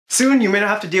Soon you may not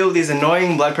have to deal with these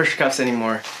annoying blood pressure cuffs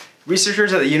anymore.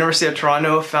 Researchers at the University of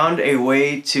Toronto found a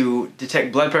way to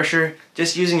detect blood pressure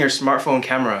just using your smartphone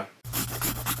camera.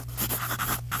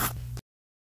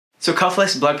 So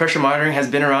cuffless blood pressure monitoring has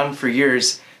been around for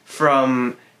years,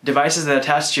 from devices that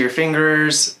attach to your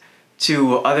fingers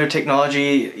to other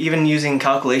technology, even using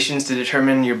calculations to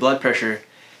determine your blood pressure.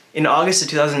 In August of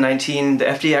 2019, the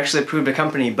FDA actually approved a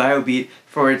company, BioBeat,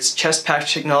 for its chest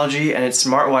patch technology and its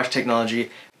smartwatch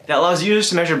technology that allows users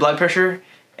to measure blood pressure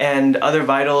and other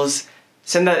vitals,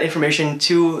 send that information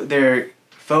to their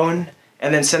phone,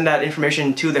 and then send that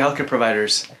information to the healthcare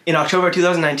providers. In October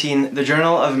 2019, the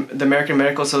Journal of the American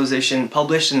Medical Association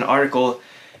published an article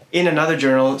in another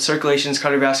journal, Circulations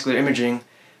Cardiovascular Imaging,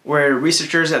 where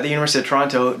researchers at the University of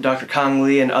Toronto, Dr. Kang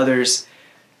Lee and others,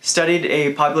 studied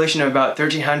a population of about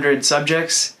 1,300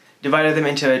 subjects, divided them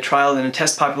into a trial and a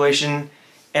test population,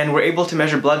 and were able to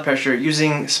measure blood pressure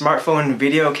using smartphone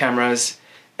video cameras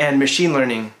and machine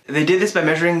learning. They did this by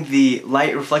measuring the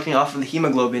light reflecting off of the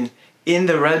hemoglobin in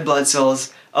the red blood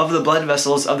cells of the blood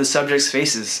vessels of the subjects'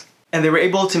 faces. And they were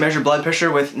able to measure blood pressure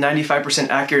with 95%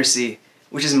 accuracy,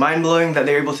 which is mind-blowing that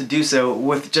they were able to do so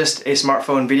with just a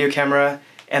smartphone video camera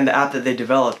and the app that they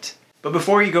developed. But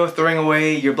before you go throwing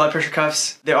away your blood pressure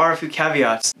cuffs, there are a few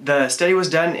caveats. The study was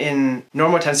done in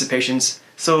normotensive patients,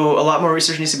 so a lot more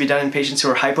research needs to be done in patients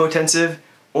who are hypotensive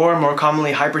or more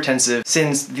commonly hypertensive,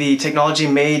 since the technology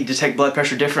may detect blood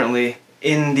pressure differently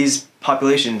in these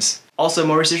populations. Also,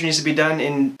 more research needs to be done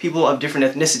in people of different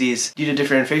ethnicities due to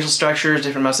different facial structures,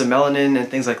 different amounts of melanin, and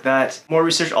things like that. More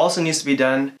research also needs to be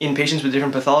done in patients with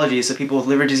different pathologies. So people with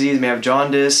liver disease may have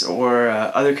jaundice, or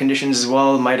other conditions as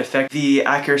well might affect the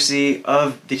accuracy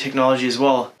of the technology as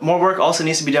well. More work also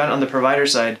needs to be done on the provider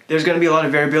side. There's going to be a lot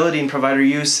of variability in provider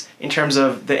use in terms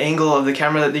of the angle of the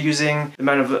camera that they're using, the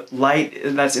amount of light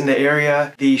that's in the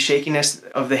area, the shakiness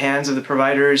of the hands of the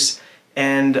providers,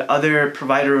 and other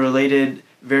provider-related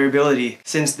variability,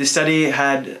 since the study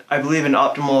had, I believe, an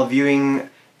optimal viewing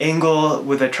angle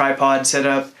with a tripod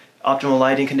setup, optimal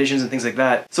lighting conditions, and things like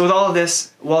that. So with all of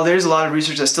this, while there's a lot of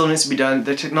research that still needs to be done,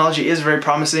 the technology is very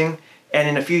promising, and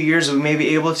in a few years we may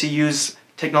be able to use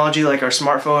technology like our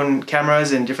smartphone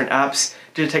cameras and different apps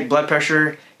to detect blood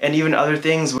pressure and even other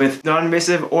things with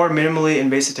non-invasive or minimally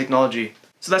invasive technology.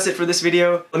 So that's it for this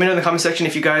video. Let me know in the comment section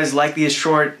if you guys like these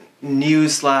short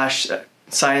news /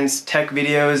 science tech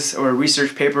videos or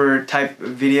research paper type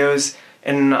videos,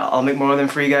 and I'll make more of them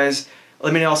for you guys.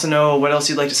 Let me also know what else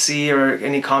you'd like to see, or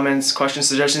any comments, questions,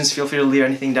 suggestions. Feel free to leave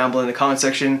anything down below in the comment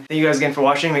section. Thank you guys again for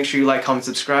watching. Make sure you like, comment,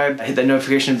 subscribe. Hit that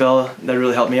notification bell. That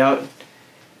really helped me out.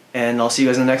 And I'll see you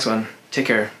guys in the next one. Take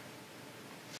care.